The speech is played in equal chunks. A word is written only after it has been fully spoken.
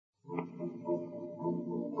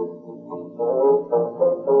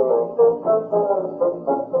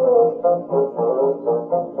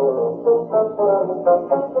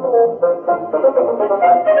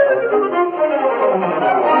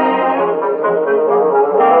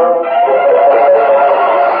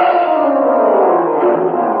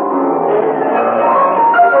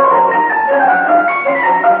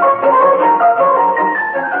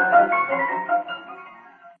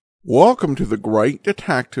Welcome to the Great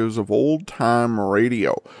Detectives of Old Time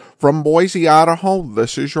Radio. From Boise, Idaho,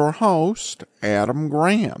 this is your host, Adam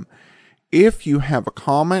Graham. If you have a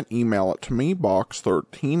comment, email it to me,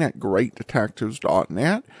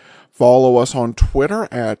 box13@greatdetectives.net. Follow us on Twitter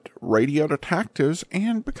at Radio Detectives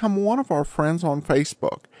and become one of our friends on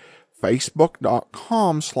Facebook.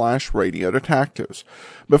 Facebook.com/Radio Detectives.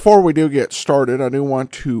 Before we do get started, I do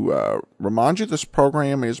want to remind you this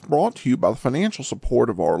program is brought to you by the financial support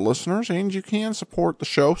of our listeners, and you can support the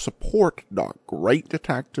show,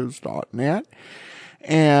 support.greatdetectives.net.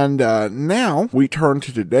 And now we turn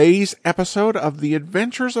to today's episode of The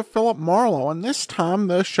Adventures of Philip Marlowe, and this time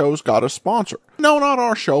the show's got a sponsor. No, not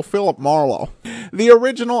our show, Philip Marlowe. The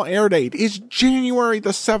original air date is January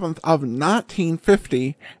the 7th of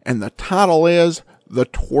 1950, and the title is The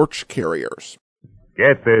Torch Carriers.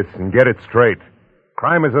 Get this and get it straight.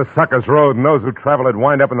 Crime is a sucker's road, and those who travel it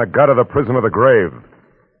wind up in the gut of the prison of the grave.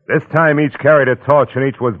 This time each carried a torch and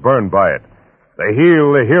each was burned by it. The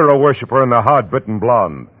heel, the hero worshiper, and the hard-bitten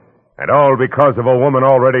blonde. And all because of a woman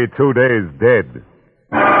already 2 days dead.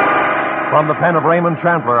 From the pen of Raymond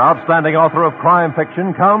Chandler, outstanding author of crime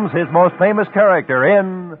fiction, comes his most famous character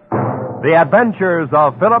in The Adventures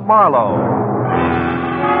of Philip Marlowe.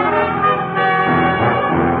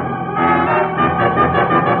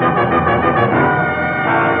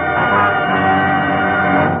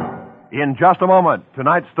 In just a moment,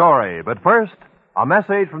 tonight's story. But first, a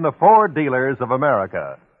message from the Ford dealers of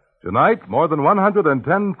America. Tonight, more than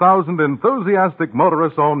 110,000 enthusiastic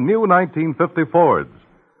motorists own new 1950 Fords.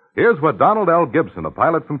 Here's what Donald L. Gibson, a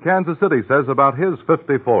pilot from Kansas City, says about his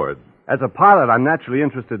 50 Ford. As a pilot, I'm naturally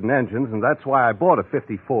interested in engines, and that's why I bought a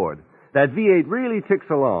 50 Ford. That V8 really ticks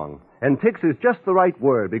along. And ticks is just the right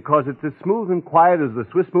word, because it's as smooth and quiet as the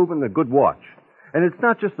Swiss movement in a good watch. And it's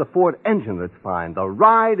not just the Ford engine that's fine. The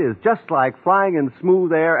ride is just like flying in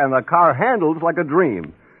smooth air, and the car handles like a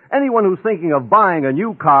dream. Anyone who's thinking of buying a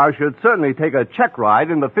new car should certainly take a check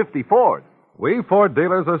ride in the 50 Ford. We Ford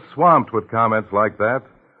dealers are swamped with comments like that.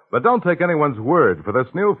 But don't take anyone's word for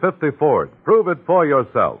this new 50 Ford. Prove it for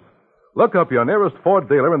yourself. Look up your nearest Ford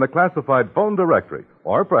dealer in the classified phone directory.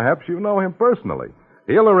 Or perhaps you know him personally.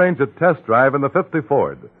 He'll arrange a test drive in the 50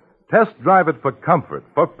 Ford. Test drive it for comfort,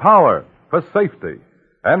 for power, for safety,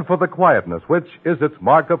 and for the quietness, which is its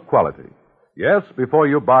mark of quality. Yes, before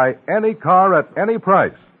you buy any car at any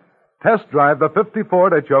price, test drive the 50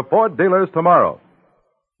 Ford at your Ford dealers tomorrow.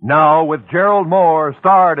 Now, with Gerald Moore,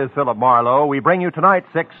 starred as Philip Marlowe, we bring you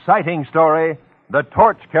tonight's exciting story, The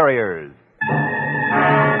Torch Carriers.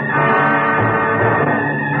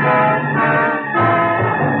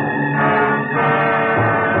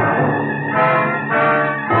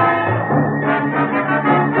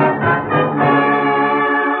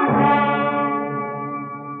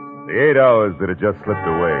 The 8 hours that had just slipped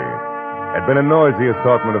away had been a noisy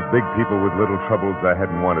assortment of big people with little troubles I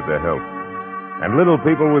hadn't wanted to help. And little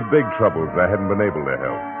people with big troubles I hadn't been able to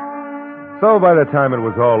help. So by the time it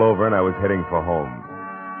was all over and I was heading for home,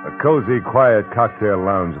 a cozy, quiet cocktail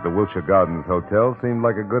lounge at the Wilshire Gardens Hotel seemed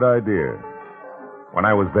like a good idea. When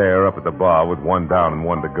I was there, up at the bar with one down and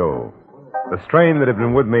one to go, the strain that had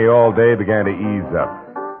been with me all day began to ease up.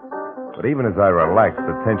 But even as I relaxed,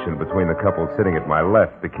 the tension between the couple sitting at my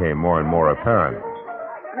left became more and more apparent.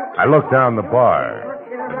 I looked down the bar.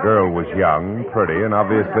 The girl was young, pretty, and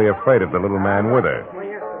obviously afraid of the little man with her,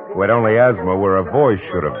 who had only asthma where a voice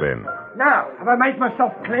should have been. Now, have I made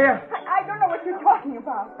myself clear? I don't know what you're talking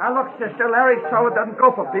about. Now, look, sister, Larry Sower doesn't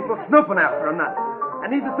go for people snooping after him, nothing.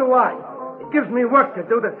 And neither do I. It gives me work to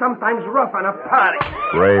do that's sometimes rough on a party.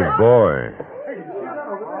 Brave boy.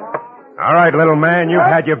 All right, little man, you've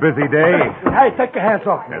had your busy day. Hey, take your hands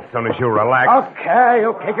off me. As soon as you relax. Okay,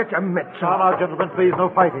 get your mitts on. Now, gentlemen, please, no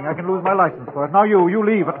fighting. I can lose my license for it. Now, you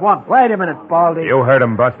leave at once. Wait a minute, Baldy. You heard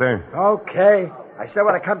him, Buster. Okay. I said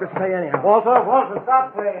what I come to say anyhow. Walter,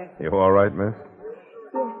 stop playing. You all right, miss?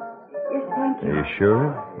 Yes, thank you. Are you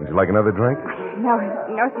sure? Would you like another drink? No,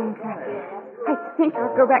 thanks. I think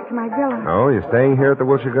I'll go back to my villa. Oh, you're staying here at the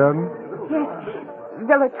Wilshire Garden? Yes,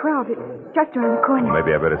 Villa 12. It's just around the corner. Well,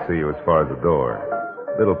 maybe I better see you as far as the door.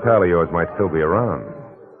 Little pal of yours might still be around.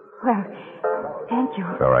 Well, thank you.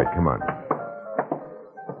 It's all right, come on.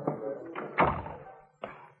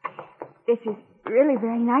 This is really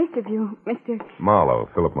very nice of you, Mr. Marlowe,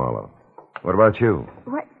 Philip Marlowe. What about you?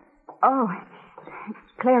 What? Oh,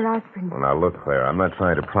 Claire Osborne. Well, now, look, Claire, I'm not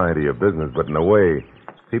trying to pry into your business, but in a way,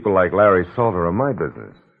 people like Larry Salter are my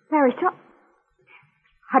business. Larry Salter?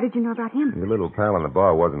 How did you know about him? Your little pal in the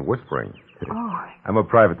bar wasn't whispering. Oh. I'm a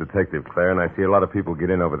private detective, Claire, and I see a lot of people get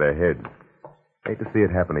in over their heads. Hate to see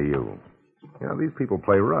it happen to you. You know, these people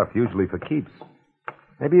play rough, usually for keeps.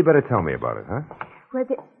 Maybe you better tell me about it, huh? Well,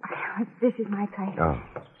 this is my place. Oh.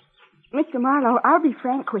 Mr. Marlowe, I'll be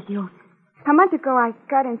frank with you. A month ago, I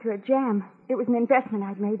got into a jam. It was an investment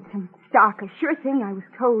I'd made, some stock, a sure thing, I was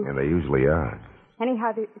told. Yeah, they usually are.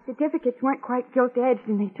 Anyhow, the certificates weren't quite gilt-edged,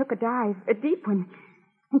 and they took a dive, a deep one.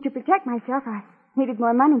 And to protect myself, I needed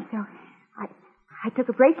more money, so I took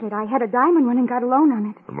a bracelet. I had a diamond one and got a loan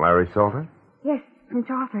on it. From Larry Salter? Yes, from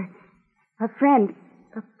Salter. A friend,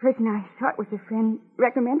 a person I thought was a friend,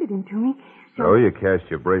 recommended him to me. So you cashed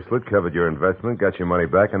your bracelet, covered your investment, got your money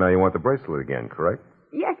back, and now you want the bracelet again, correct?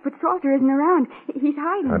 Yes, but Salter isn't around. He's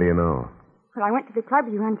hiding. How do you know? Well, I went to the club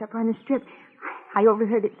he runs up on the strip. I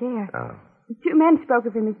overheard it there. Oh. Two men spoke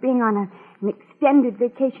of him as being on an extended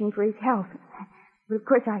vacation for his health. But of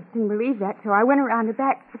course, I didn't believe that, so I went around the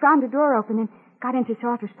back, found the door open, and got into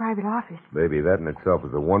Salter's private office. Baby, that in itself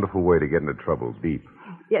is a wonderful way to get into trouble deep.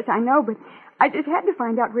 Yes, I know, but I just had to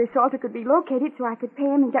find out where Salter could be located so I could pay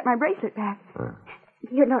him and get my bracelet back.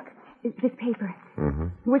 Here, look, this paper.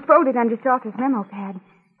 Mm-hmm. It was folded under Salter's memo pad.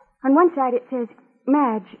 On one side it says,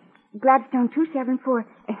 Madge, Gladstone 274.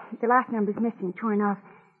 The last number's missing, torn off.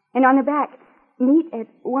 And on the back, meet at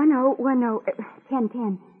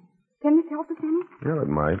 1010. Can this help us any? Well, it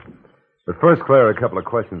might. But first, Claire, a couple of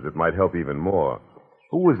questions that might help even more.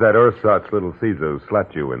 Who was that ersatz little Caesar who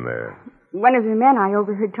slapped you in there? One of the men I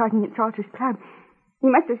overheard talking at Salter's club. He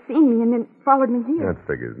must have seen me and then followed me here. That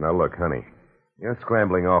figures. Now, look, honey. You're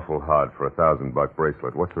scrambling awful hard for a $1,000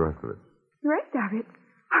 bracelet. What's the rest of it? The rest of it?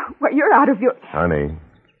 Well, you're out of your... Honey.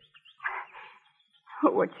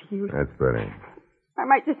 Oh, what's use? That's better. I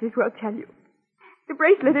might just as well tell you. The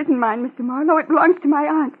bracelet isn't mine, Mr. Marlowe. It belongs to my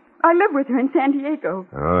aunt. I live with her in San Diego.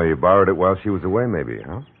 Oh, you borrowed it while she was away, maybe,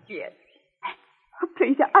 huh? Yes. Oh,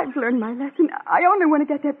 please, I've learned my lesson. I only want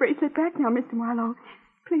to get that bracelet back now, Mr. Marlowe.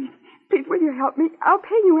 Please, will you help me? I'll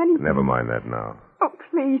pay you anything. Never mind that now. Oh,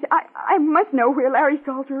 please, I must know where Larry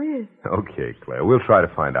Salter is. Okay, Claire, we'll try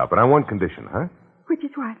to find out, but on one condition, huh? Which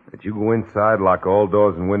is what? That you go inside, lock all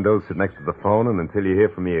doors and windows, sit next to the phone, and until you hear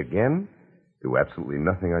from me again, do absolutely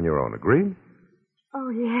nothing on your own. Agreed? Oh,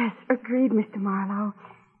 yes, agreed, Mr. Marlowe.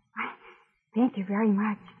 Thank you very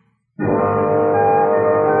much.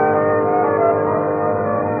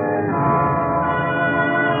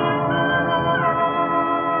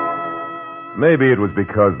 Maybe it was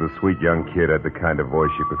because the sweet young kid had the kind of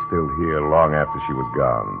voice you could still hear long after she was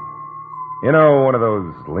gone. You know, one of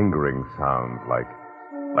those lingering sounds like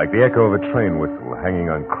the echo of a train whistle hanging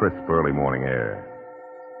on crisp early morning air.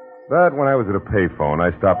 But when I was at a payphone,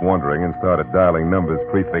 I stopped wondering and started dialing numbers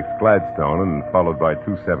prefixed Gladstone and followed by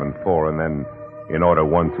 274 and then in order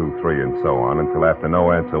 1, 2, 3 and so on until after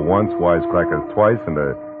no answer once, wisecrackers twice, and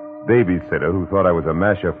a babysitter who thought I was a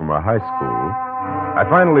masher from a high school, I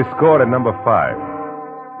finally scored at number 5.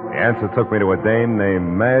 The answer took me to a dame named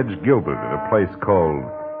Madge Gilbert at a place called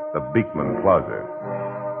the Beekman Plaza.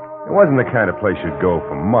 It wasn't the kind of place you'd go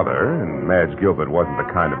for Mother, and Madge Gilbert wasn't the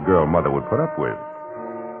kind of girl Mother would put up with.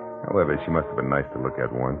 However, she must have been nice to look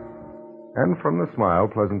at once. And from the smile,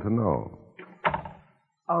 pleasant to know.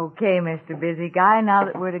 Okay, Mr. Busy Guy, now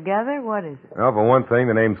that we're together, what is it? Well, for one thing,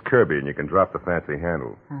 the name's Kirby, and you can drop the fancy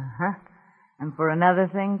handle. Uh-huh. And for another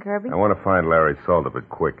thing, Kirby? I want to find Larry Salter, but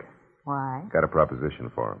quick. Why? Got a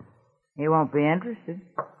proposition for him. He won't be interested.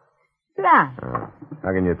 Sit down.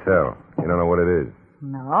 How can you tell? You don't know what it is.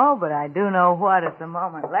 No, but I do know what at the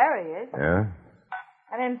moment Larry is. Yeah?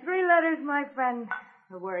 And in 3 letters, my friend,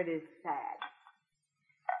 the word is sad.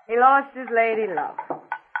 He lost his lady love.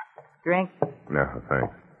 Drink? No,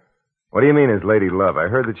 thanks. What do you mean his lady love? I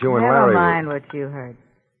heard that you and Larry... Never mind what you heard.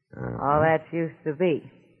 All that used to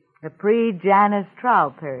be. The pre-Janice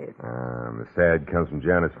trial period. The sad comes from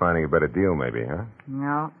Janice finding a better deal, maybe, huh?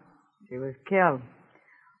 No. She was killed.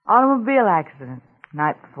 Automobile accident.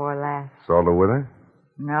 Night before last. Salter with her?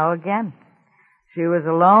 No, again. She was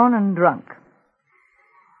alone and drunk.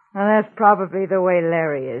 And that's probably the way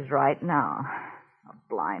Larry is right now. A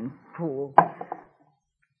blind fool.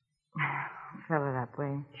 Fill it up, will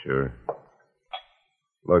you? Sure.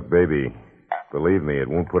 Look, baby, believe me, it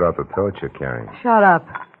won't put out the torch you're carrying. Shut up.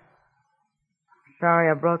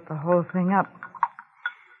 Sorry I broke the whole thing up.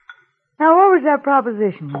 Now, what was that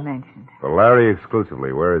proposition you mentioned? For Larry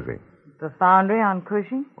exclusively. Where is he? The foundry on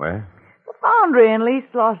Cushing? Where? The foundry in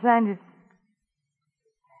East Los Angeles.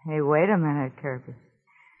 Hey, wait a minute, Kirby.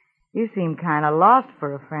 You seem kind of lost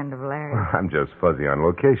for a friend of Larry's. I'm just fuzzy on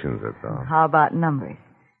locations, that's all. How about numbers?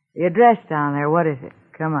 The address down there, what is it?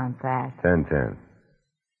 Come on, fast. 1010.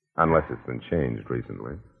 Unless it's been changed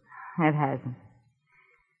recently. It hasn't.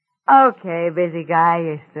 Okay, busy guy,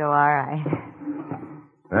 you're still all right.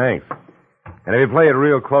 Thanks. And if you play it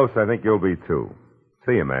real close, I think you'll be, too.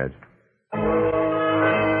 See you, Madge.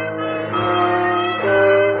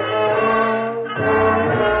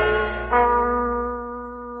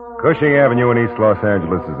 Cushing Avenue in East Los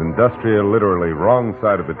Angeles is industrial, literally wrong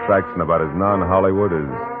side of the tracks and about as non-Hollywood as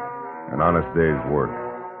an honest day's work.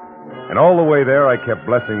 And all the way there, I kept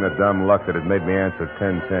blessing the dumb luck that had made me answer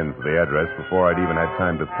 1010 for the address before I'd even had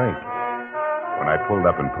time to think. When I pulled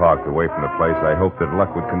up and parked away from the place, I hoped that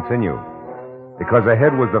luck would continue. Because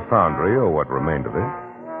ahead was the foundry, or what remained of it,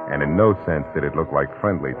 and in no sense did it look like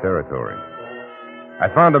friendly territory. I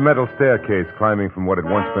found a metal staircase climbing from what had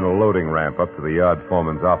once been a loading ramp up to the yard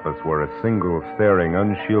foreman's office, where a single staring,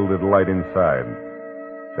 unshielded light inside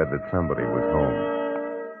said that somebody was home.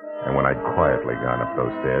 And when I'd quietly gone up those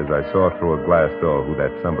stairs, I saw through a glass door who that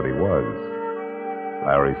somebody was.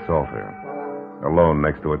 Larry Salter, alone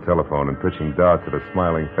next to a telephone and pitching darts at a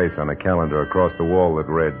smiling face on a calendar across the wall that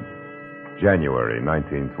read January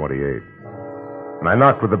 1928. And I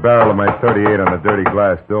knocked with the barrel of my .38 on the dirty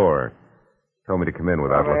glass door. Told me to come in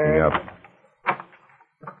without looking up.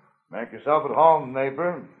 Make yourself at home,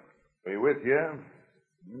 neighbor. Be with you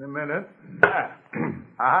in a minute.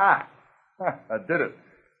 Aha! I did it.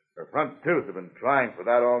 Her front tooth have been trying for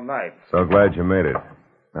that all night. So glad you made it.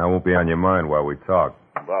 Now it won't be on your mind while we talk.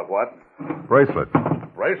 About what? Bracelets.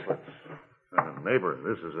 Bracelets. Neighbor,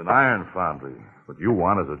 this is an iron foundry. What you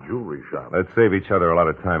want is a jewelry shop. Let's save each other a lot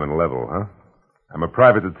of time and level, huh? I'm a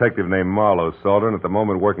private detective named Marlowe, Salter, and at the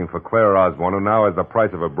moment working for Claire Osborne, who now has the price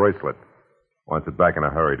of a bracelet. Wants it back in a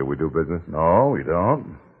hurry. Do we do business? No, we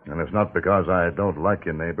don't. And it's not because I don't like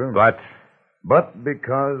you, neighbor. But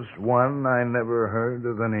because, one, I never heard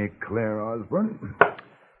of any Claire Osborne.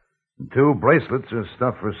 And two, bracelets are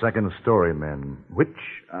stuff for second-story men, which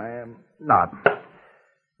I am not.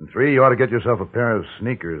 And three, you ought to get yourself a pair of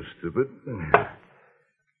sneakers, stupid.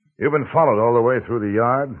 You've been followed all the way through the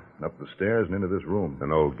yard, up the stairs, and into this room.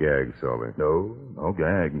 An old gag, Salter. No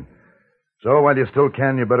gag. So while you still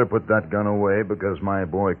can, you better put that gun away, because my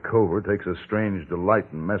boy Cover takes a strange delight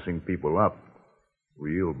in messing people up.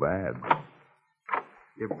 Real bad.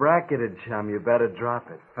 You're bracketed, chum. You better drop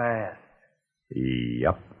it fast.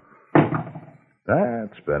 Yep.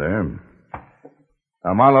 That's better.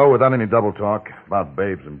 Now, Marlowe, without any double talk about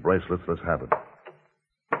babes and bracelets, let's have it.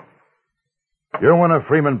 You're one of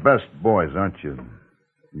Freeman Best's boys, aren't you?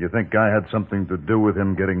 You think I had something to do with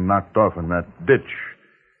him getting knocked off in that ditch?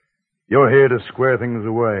 You're here to square things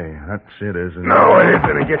away. That's it, isn't it? No, it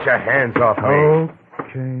isn't. Get your hands off me.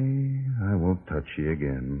 Okay. I won't touch you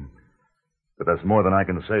again. But that's more than I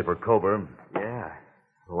can say for Cover. Yeah,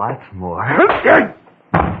 lots more.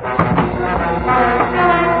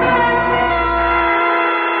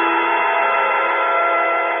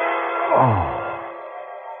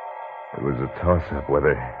 It was a toss-up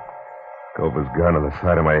whether Cover's gun on the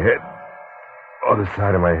side of my head or the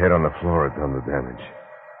side of my head on the floor had done the damage.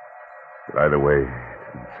 But either way, it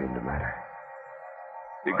didn't seem to matter.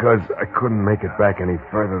 Because I couldn't make it back any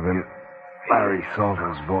further than Larry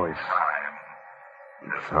Salter's voice.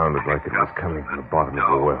 It sounded like it was coming from the bottom of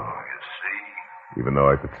the well. Even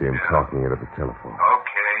though I could see him talking into the telephone.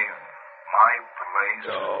 Okay, my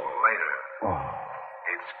place later.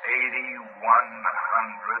 It's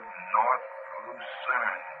 8100 North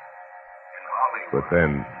Lucerne in Hollywood. But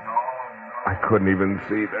then, I couldn't even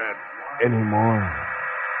see that anymore.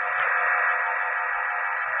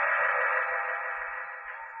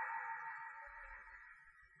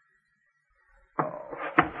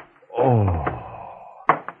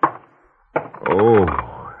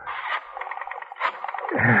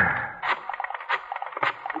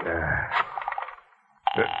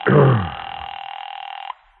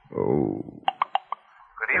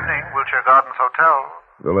 Good evening, Wilshire Gardens Hotel.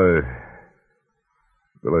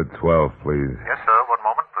 Villa 12, please. Yes, sir. One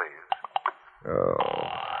moment, please.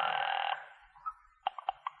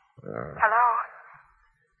 Hello?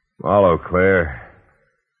 Marlowe, Claire.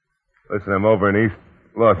 Listen, I'm over in East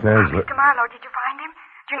Los Angeles. Mr. Marlowe, did you find him?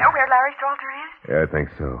 Do you know where Larry Salter is? Yeah, I think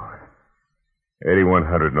so.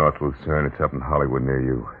 8100 North Lucerne. It's up in Hollywood near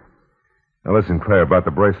you. Now listen, Claire, about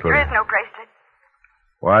the bracelet. There is no bracelet.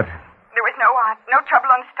 What? There was no trouble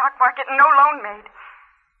on the stock market and no loan made.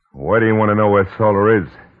 Why do you want to know where Salter is?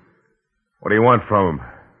 What do you want from him?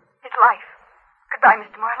 His life. Goodbye,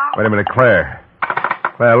 Mr. Marlowe. Wait a minute, Claire.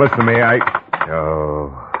 Claire, listen to me.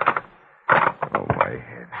 Oh, my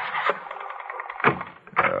head.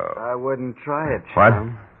 I wouldn't try it, What?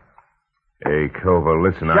 chum. Hey, Cover,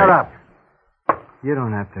 listen, Shut up. You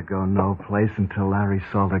don't have to go no place until Larry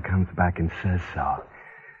Salter comes back and says so.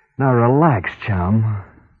 Now relax, chum.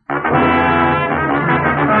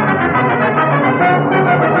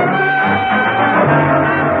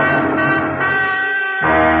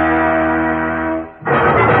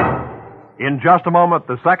 In just a moment,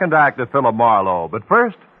 the second act of Philip Marlowe. But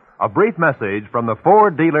first, a brief message from the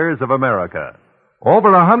Ford Dealers of America.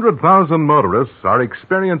 Over 100,000 motorists are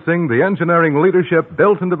experiencing the engineering leadership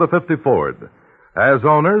built into the 50 Ford. As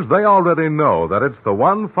owners, they already know that it's the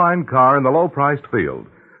one fine car in the low-priced field,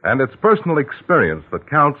 and it's personal experience that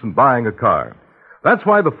counts in buying a car. That's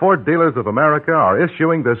why the Ford Dealers of America are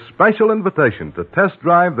issuing this special invitation to test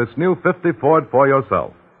drive this new 50 Ford for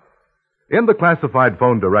yourself. In the classified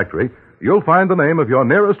phone directory, you'll find the name of your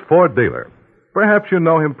nearest Ford dealer. Perhaps you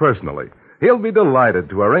know him personally. He'll be delighted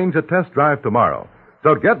to arrange a test drive tomorrow.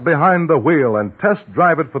 So get behind the wheel and test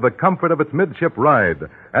drive it for the comfort of its midship ride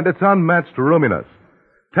and its unmatched roominess.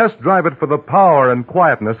 Test drive it for the power and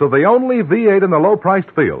quietness of the only V8 in the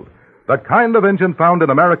low-priced field, the kind of engine found in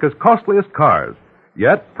America's costliest cars,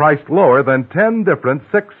 yet priced lower than 10 different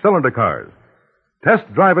six-cylinder cars.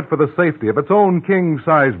 Test drive it for the safety of its own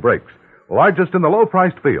king-size brakes, largest in the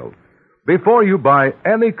low-priced field. Before you buy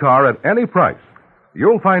any car at any price,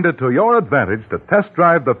 you'll find it to your advantage to test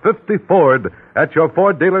drive the 50 Ford at your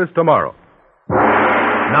Ford dealers tomorrow.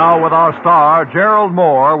 Now, with our star, Gerald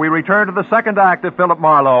Moore, we return to the second act of Philip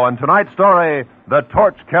Marlowe and tonight's story, The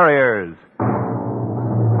Torch Carriers.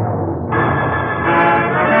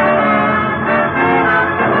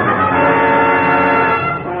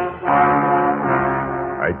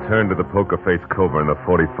 I turned to the poker-faced Cobra and the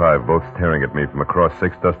 45, both staring at me from across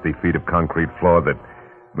 6 dusty feet of concrete floor that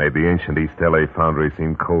made the ancient East L.A. foundry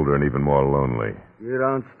seem colder and even more lonely. You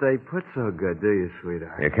don't stay put so good, do you,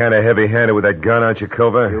 sweetheart? You're kind of heavy-handed with that gun, aren't you,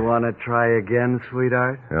 Cobra? You want to try again,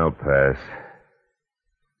 sweetheart? I'll pass.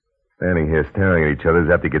 Standing here staring at each other is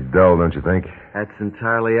apt to get dull, don't you think? That's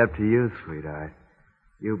entirely up to you, sweetheart.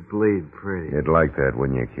 You bleed pretty. You'd like that,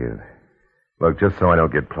 wouldn't you, kid? Look, just so I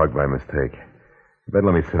don't get plugged by mistake, you better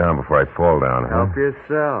let me sit down before I fall down, huh? Help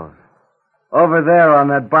yourself. Over there on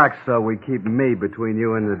that box, so we keep me between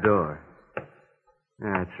you and the door.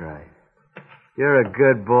 That's right. You're a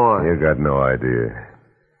good boy. You got no idea.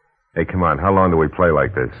 Hey, come on, how long do we play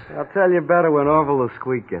like this? I'll tell you better when Orville the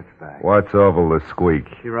Squeak gets back. What's Orville the Squeak?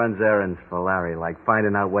 She runs errands for Larry, like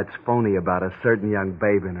finding out what's phony about a certain young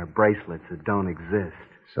babe in her bracelets that don't exist.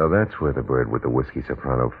 So that's where the bird with the whiskey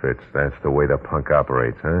soprano fits. That's the way the punk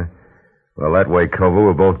operates, huh? Well, that way, Koval,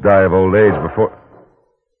 we'll both die of old age before...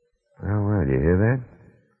 All right, you hear that?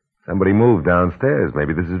 Somebody moved downstairs.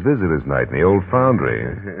 Maybe this is visitor's night in the old foundry.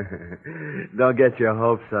 Don't get your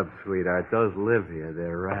hopes up, sweetheart. Those live here.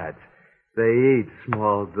 They're rats. They eat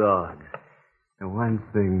small dogs. And one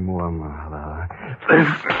thing more, Marlowe.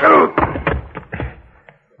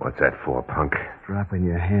 What's that for, punk? Dropping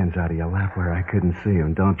your hands out of your lap where I couldn't see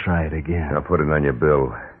them. Don't try it again. I'll put it on your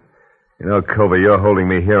bill. You know, Cova, you're holding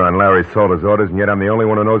me here on Larry Salter's orders, and yet I'm the only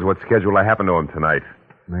one who knows what schedule I happened to him tonight.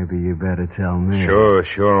 Maybe you better tell me.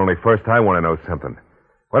 Sure. Only first I want to know something.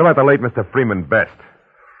 What about the late Mr. Freeman Best?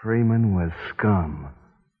 Freeman was scum.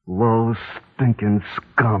 Low, stinking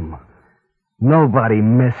scum. Nobody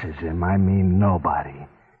misses him. I mean nobody.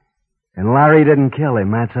 And Larry didn't kill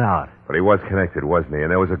him, that's out. But he was connected, wasn't he?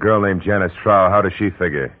 And there was a girl named Janice Trow. How does she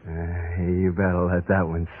figure? You better let that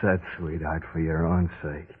one set, sweetheart, for your own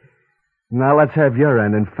sake. Now let's have your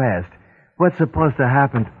end and fast. What's supposed to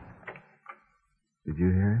happen... Did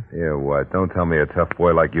you hear it? Yeah, what? Don't tell me a tough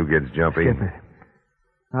boy like you gets jumpy. Skip it.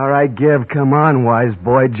 All right, give. Come on, wise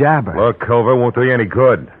boy. Jabber. Look, Culver, won't do you any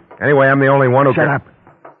good. Anyway, I'm the only one who Shut up.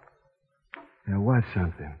 There was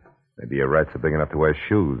something. Maybe your rats are big enough to wear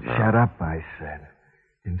shoes. Huh? Shut up, I said.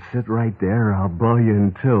 And sit right there or I'll blow you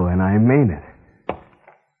in two, and I mean it.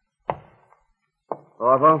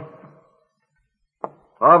 Orville?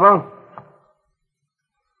 Orville?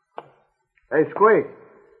 Hey, Squeak.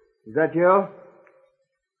 Is that you?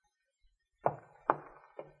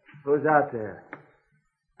 Who's out there?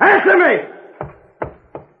 Answer me!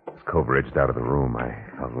 As Culver edged out of the room, I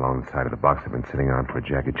felt along the side of the box I'd been sitting on for a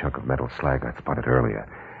jagged chunk of metal slag I'd spotted earlier.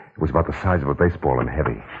 It was about the size of a baseball and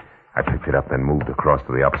heavy. I picked it up, then moved across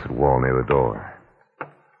to the opposite wall near the door.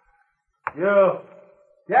 You,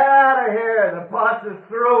 get out of here. The boss is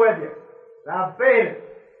through with you. Now beat it.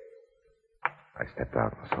 I stepped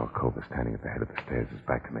out and saw Culver standing at the head of the stairs, his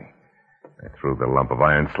back to me. I threw the lump of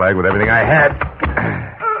iron slag with everything I had.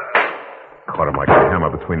 Caught him like a hammer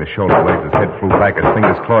between the shoulder blades. His head flew back, his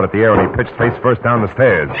fingers clawed at the air, and he pitched face first down the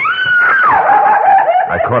stairs.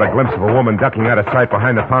 I caught a glimpse of a woman ducking out of sight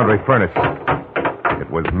behind the foundry furnace.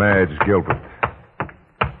 It was Madge Gilbert.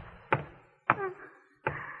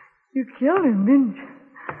 You killed him, didn't you?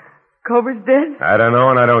 Cobra's dead? I don't know,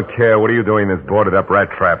 and I don't care. What are you doing in this boarded-up rat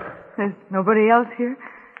trap? There's nobody else here?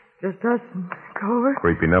 Just us and Cobra?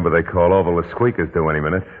 Creepy number they call Orville the Squeakers due any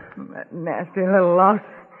minute. That nasty little louse.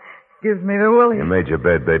 Gives me the willies. You made your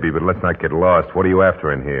bed, baby, but let's not get lost. What are you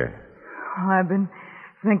after in here? Oh, I've been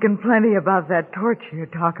thinking plenty about that torch you're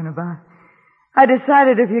talking about. I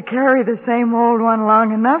decided if you carry the same old one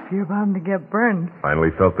long enough, you're bound to get burned. Finally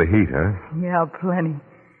felt the heat, huh? Yeah, plenty.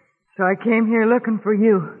 So I came here looking for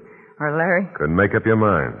you. Or Larry. Couldn't make up your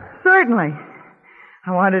mind. Certainly.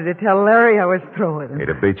 I wanted to tell Larry I was through with him. He'd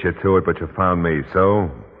have beat you to it, but you found me, so?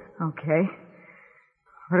 Okay.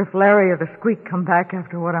 But if Larry or the Squeak come back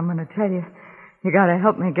after what I'm going to tell you, you got to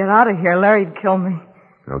help me get out of here. Larry'd kill me.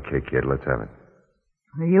 Okay, kid, let's have it.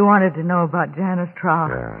 You wanted to know about Janice Trow.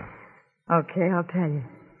 Yeah. Okay, I'll tell you.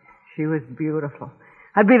 She was beautiful.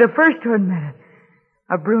 I'd be the first to admit it.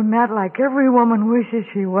 A brunette like every woman wishes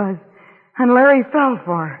she was. And Larry fell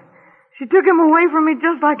for her. She took him away from me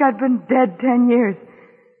just like I'd been dead 10 years.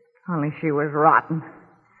 Only she was rotten.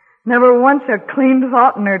 Never once a clean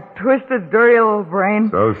thought in her twisted, dirty little brain.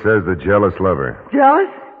 So says the jealous lover. Jealous?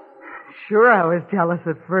 Sure, I was jealous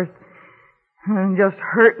at first. And just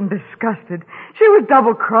hurt and disgusted. She was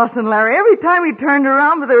double-crossing Larry every time he turned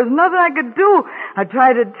around, but there was nothing I could do. I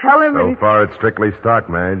tried to tell him... So far, it's strictly stock,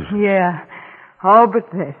 Madge. Yeah. All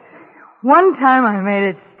but this. One time I made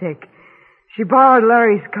it stick. She borrowed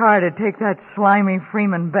Larry's car to take that slimy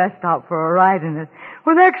Freeman Best out for a ride in it,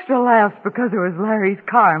 with extra laughs because it was Larry's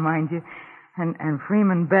car, mind you. And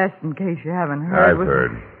Freeman Best, in case you haven't heard... I've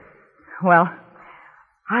heard. Well,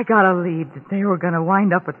 I got a lead that they were going to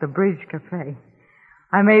wind up at the Bridge Cafe.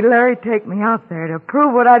 I made Larry take me out there to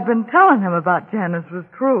prove what I'd been telling him about Janice was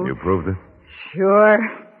true. You proved it? Sure.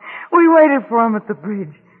 We waited for him at the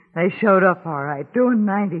bridge. They showed up all right, doing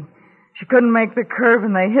 90. She couldn't make the curve,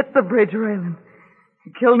 and they hit the bridge railing.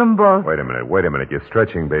 He killed them both. Wait a minute. You're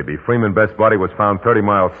stretching, baby. Freeman Best's body was found 30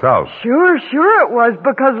 miles south. Sure it was,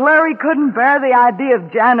 because Larry couldn't bear the idea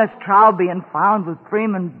of Janice Trow being found with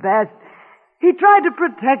Freeman Best. He tried to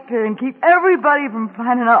protect her and keep everybody from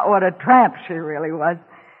finding out what a tramp she really was.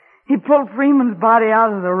 He pulled Freeman's body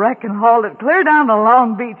out of the wreck and hauled it clear down to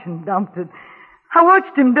Long Beach and dumped it. I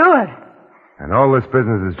watched him do it. And all this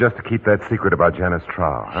business is just to keep that secret about Janice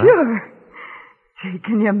Trow, huh? Sure. Gee,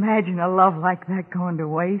 can you imagine a love like that going to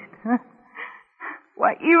waste, huh?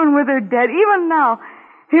 Why, even with her dead, even now,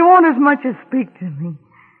 he won't as much as speak to me.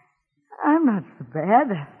 I'm not so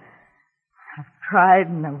bad. I've tried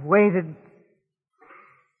and I've waited.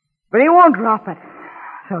 But he won't drop it.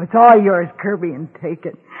 So it's all yours, Kirby, and take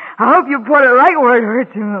it. I hope you put it right where it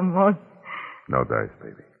hurts him the most. No dice,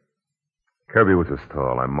 baby. Kirby was a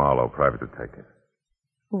stall. I'm Marlowe, private detective.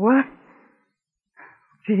 What?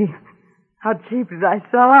 Gee, how cheap did I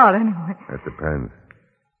sell out anyway? That depends.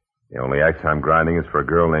 The only axe I'm grinding is for a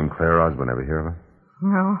girl named Claire Osborne. Ever hear of her?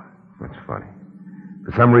 No. That's funny.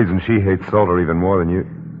 For some reason, she hates Salter even more than you.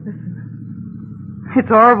 It's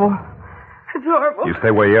horrible. It's horrible. You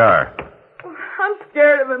stay where you are. I'm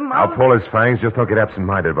scared of him, Mama. I'll pull his fangs. Just don't get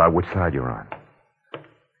absent-minded about which side you're on.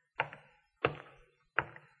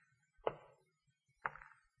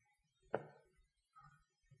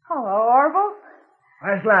 Hello, Orville.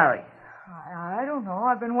 Where's Larry? I don't know.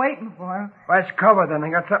 I've been waiting for him. Where's Cover, then? I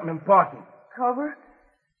got something important. Cover?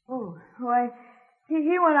 Oh, why,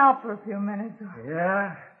 he went out for a few minutes.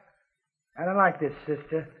 Yeah? I don't like this,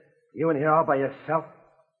 sister. You in here all by yourself.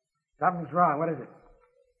 Something's wrong. What is it?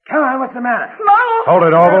 Come on, what's the matter? Marlowe! Hold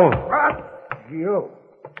it, Orville. What? You.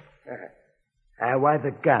 Why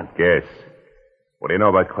the gun? Guess. What do you know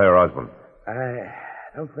about Claire Osborne?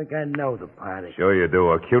 I don't think I know the party. Sure you do.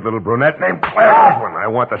 A cute little brunette named Claire Osborne. I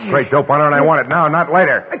want the straight dope on her, and I want it now, not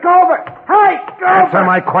later. Hey, go over! Hey, go over! Answer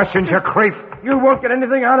my questions, you creep. You won't get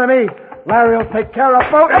anything out of me. Larry will take care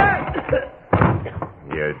of both.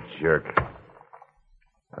 You jerk.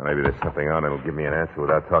 Well, maybe there's something on that'll give me an answer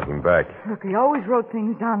without talking back. Look, he always wrote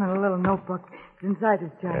things down in a little notebook. It's inside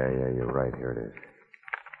his jacket. Yeah, you're right. Here it is.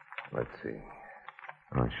 Let's see.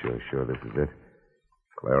 Oh, sure, this is it.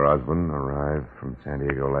 Claire Osborne arrived from San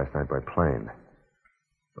Diego last night by plane.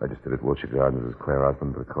 Registered at Wilshire Gardens as Claire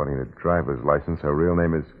Osborne, but according to driver's license, her real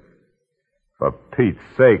name is... For Pete's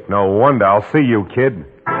sake, no wonder. I'll see you, kid.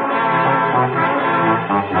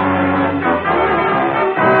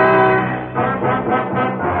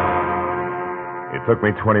 It took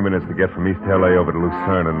me 20 minutes to get from East L.A. over to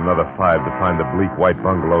Lucerne and another 5 to find the bleak white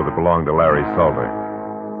bungalow that belonged to Larry Salter.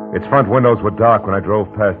 Its front windows were dark when I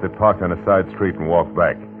drove past it, parked on a side street, and walked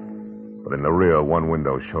back. But in the rear, one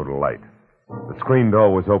window showed a light. The screen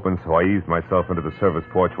door was open, so I eased myself into the service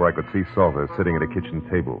porch where I could see Salter sitting at a kitchen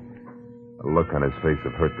table. A look on his face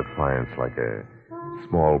of hurt defiance, like a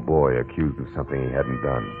small boy accused of something he hadn't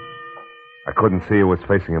done. I couldn't see who was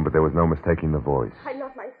facing him, but there was no mistaking the voice. I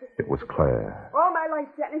love my sister. It was Claire. All my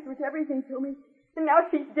life, Janice was everything to me. And now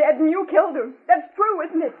she's dead and you killed her. That's true,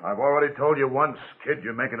 isn't it? I've already told you once, kid,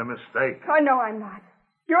 you're making a mistake. Oh, no, I'm not.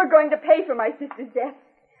 You're going to pay for my sister's death.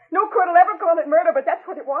 No court will ever call it murder, but that's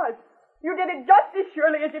what it was. You did it just as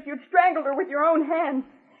surely as if you'd strangled her with your own hands.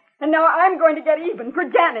 And now I'm going to get even for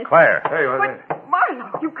Janice. Claire. Hey, But,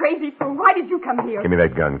 Marlowe, you crazy fool. Why did you come here? Give me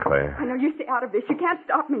that gun, Claire. I know you stay out of this. You can't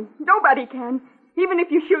stop me. Nobody can. Even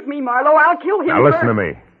if you shoot me, Marlowe, I'll kill him Now listen first. to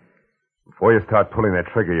me. Before you start pulling that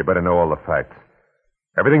trigger, you better know all the facts.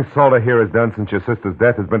 Everything Salter here has done since your sister's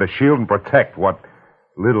death has been to shield and protect what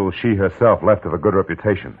little she herself left of a good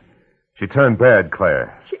reputation. She turned bad,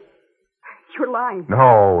 Claire. You're lying.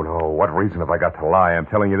 No. What reason have I got to lie? I'm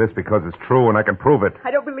telling you this because it's true and I can prove it.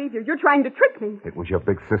 I don't believe you. You're trying to trick me. It was your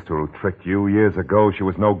big sister who tricked you years ago. She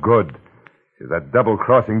was no good. She's that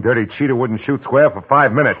double-crossing dirty cheat who wouldn't shoot square for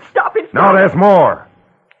 5 minutes. Stop it. No, there's more.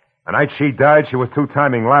 The night she died, she was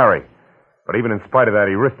two-timing Larry. But even in spite of that,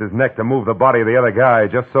 he risked his neck to move the body of the other guy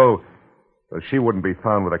just so she wouldn't be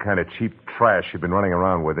found with the kind of cheap trash she'd been running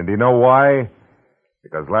around with. And do you know why?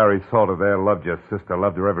 Because Larry Salter there loved your sister,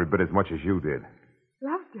 loved her every bit as much as you did.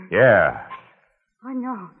 Loved her? Yeah. I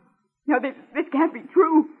know. No, this can't be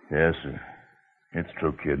true. Yes, sir. It's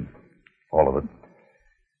true, kid. All of it.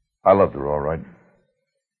 I loved her, all right.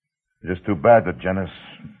 Just too bad that Janice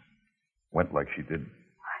went like she did.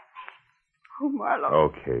 Oh, Marlowe.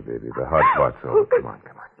 Okay, baby. The hard part's over. Come on.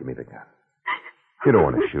 Give me the gun. You don't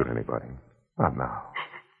want to shoot anybody. Not now.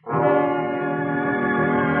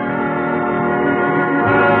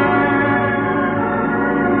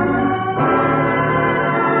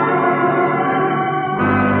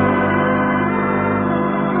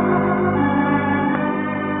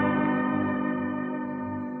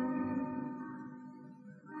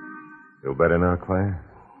 Feel better now, Claire?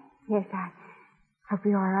 Yes, I'll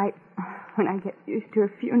be all right when I get used to a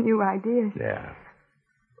few new ideas. Yeah.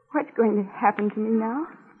 What's going to happen to me now?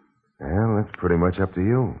 Well, that's pretty much up to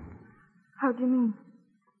you. How do you mean?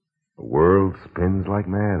 The world spins like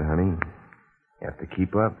mad, honey. You have to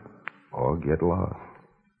keep up or get lost.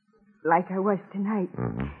 Like I was tonight.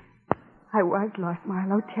 Mm-hmm. I was lost,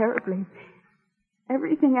 Marlowe, terribly.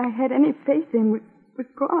 Everything I had any faith in was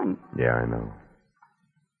gone. Yeah, I know.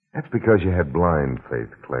 That's because you had blind faith,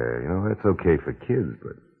 Claire. You know, that's okay for kids,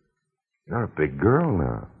 but you're a big girl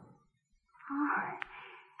now. Oh,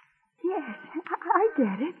 yes, I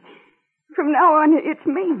get it. From now on, it's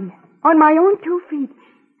me, on my own 2 feet,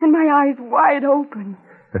 and my eyes wide open.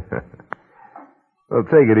 Well,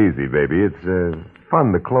 take it easy, baby. It's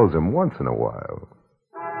fun to close them once in a while.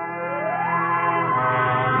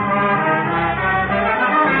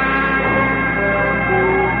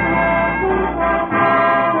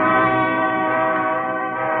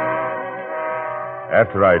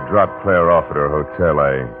 After I dropped Claire off at her hotel,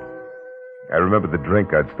 I remembered the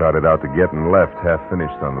drink I'd started out to get and left half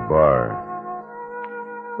finished on the bar.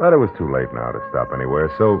 But it was too late now to stop anywhere,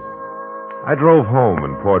 so I drove home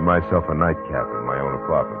and poured myself a nightcap in my own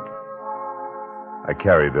apartment. I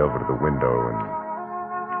carried it over to the window and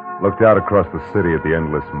looked out across the city at the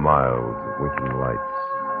endless miles of winking lights,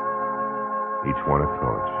 each one a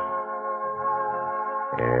torch.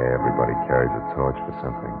 Everybody carries a torch for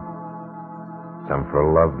something. Some for a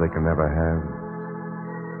love they can never have,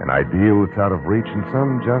 an ideal that's out of reach, and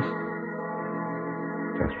some just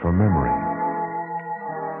for memory.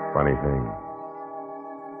 Funny thing.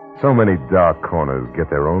 So many dark corners get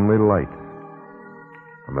their only light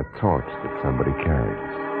from a torch that somebody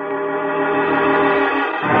carries.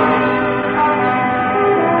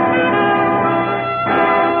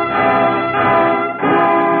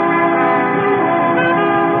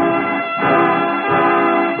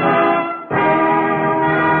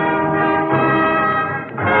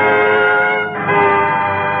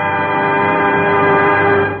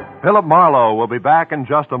 Philip Marlowe will be back in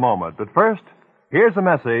just a moment. But first, here's a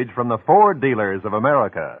message from the Ford dealers of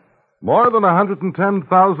America. More than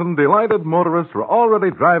 110,000 delighted motorists are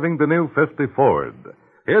already driving the new 50 Ford.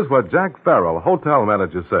 Here's what Jack Farrell, hotel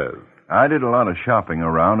manager, says. I did a lot of shopping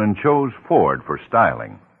around and chose Ford for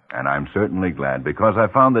styling. And I'm certainly glad because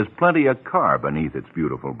I found there's plenty of car beneath its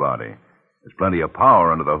beautiful body. There's plenty of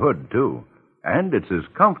power under the hood, too. And it's as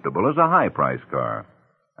comfortable as a high-priced car.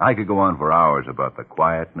 I could go on for hours about the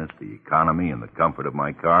quietness, the economy, and the comfort of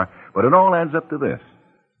my car, but it all adds up to this.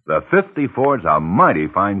 The 50 Ford's a mighty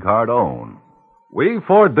fine car to own. We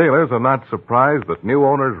Ford dealers are not surprised that new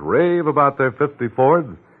owners rave about their 50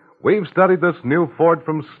 Fords. We've studied this new Ford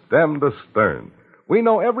from stem to stern. We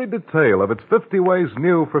know every detail of its 50 ways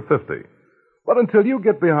new for 50. But until you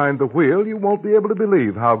get behind the wheel, you won't be able to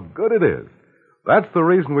believe how good it is. That's the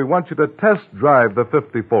reason we want you to test drive the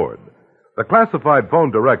 50 Ford. The classified phone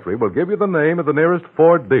directory will give you the name of the nearest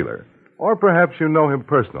Ford dealer. Or perhaps you know him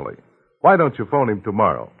personally. Why don't you phone him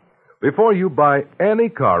tomorrow? Before you buy any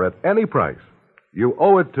car at any price, you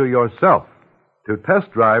owe it to yourself to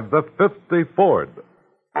test drive the 50 Ford. Be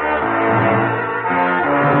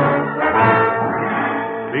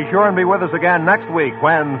sure and be with us again next week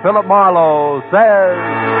when Philip Marlowe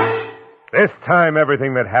says... This time,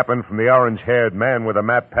 everything that happened from the orange-haired man with a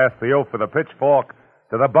map past the oath with a pitchfork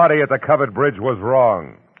to the body at the covered bridge was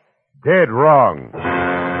wrong. Dead wrong.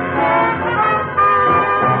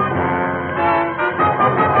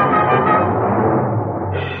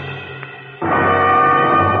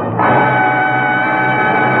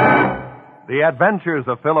 The Adventures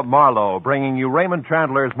of Philip Marlowe, bringing you Raymond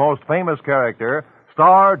Chandler's most famous character,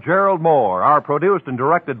 star Gerald Moore, are produced and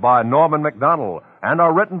directed by Norman MacDonald, and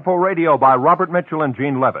are written for radio by Robert Mitchell and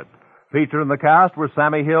Gene Levitt. Featured in the cast were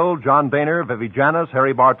Sammy Hill, John Boehner, Vivi Janis,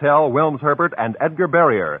 Harry Bartell, Wilms Herbert, and Edgar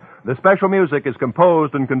Barrier. The special music is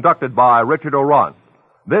composed and conducted by Richard O'Ront.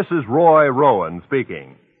 This is Roy Rowan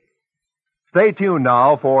speaking. Stay tuned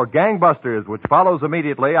now for Gangbusters, which follows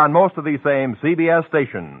immediately on most of these same CBS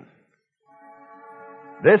stations.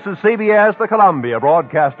 This is CBS, the Columbia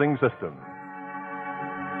Broadcasting System.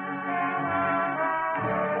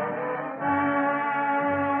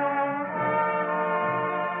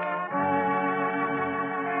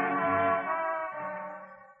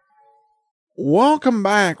 Welcome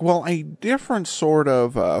back. Well, a different sort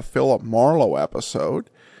of Philip Marlowe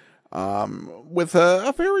episode with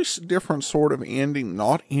a very different sort of ending,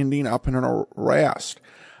 not ending up in an arrest.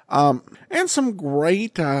 And some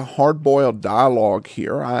great hard-boiled dialogue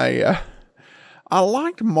here. I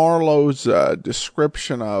liked Marlowe's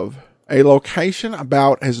description of a location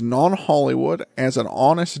about as non-Hollywood as an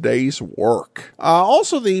honest day's work.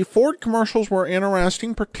 Also, the Ford commercials were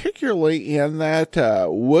interesting, particularly in that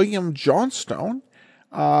William Johnstone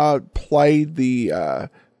played the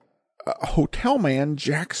hotel man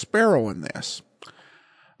Jack Sparrow in this.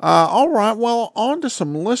 All right, well, on to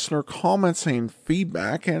some listener comments and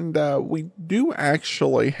feedback, and we do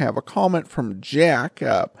actually have a comment from Jack.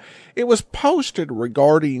 It was posted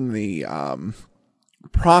regarding the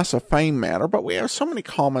Price of Fame matter, but we have so many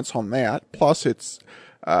comments on that, plus it's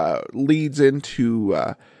leads into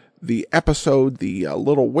the episode, the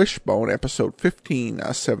Little Wishbone, episode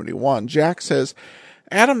 1571. Jack says,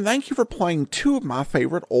 Adam, thank you for playing two of my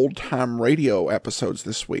favorite old-time radio episodes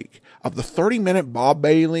this week. Of the 30-minute Bob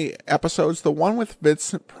Bailey episodes, the one with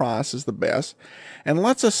Vincent Price is the best, and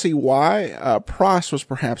lets us see why Price was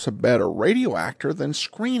perhaps a better radio actor than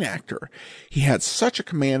screen actor. He had such a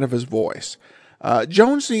command of his voice.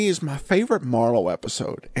 Jonesy is my favorite Marlowe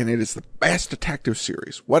episode, and it is the best detective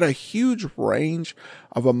series. What a huge range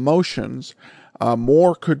of emotions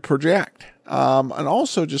Moore could project. And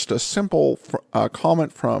also just a simple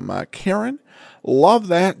comment from Karen. Love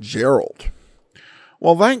that, Gerald.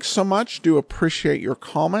 Well, thanks so much. Do appreciate your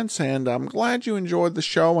comments, and I'm glad you enjoyed the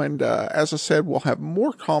show. And as I said, we'll have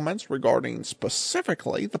more comments regarding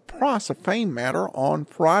specifically the Price of Fame matter on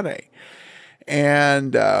Friday.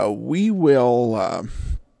 And we will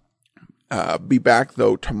be back,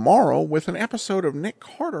 though, tomorrow with an episode of Nick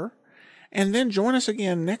Carter. And then join us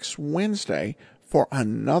again next Wednesday for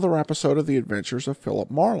another episode of The Adventures of Philip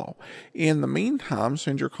Marlowe. In the meantime,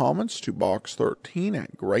 send your comments to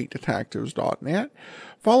box13@greatdetectives.net.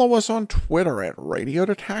 Follow us on Twitter at Radio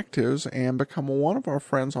Detectives and become one of our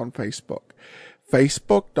friends on Facebook.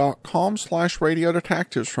 Facebook.com/Radio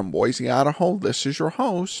Detectives. From Boise, Idaho, this is your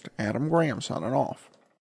host, Adam Graham, signing off.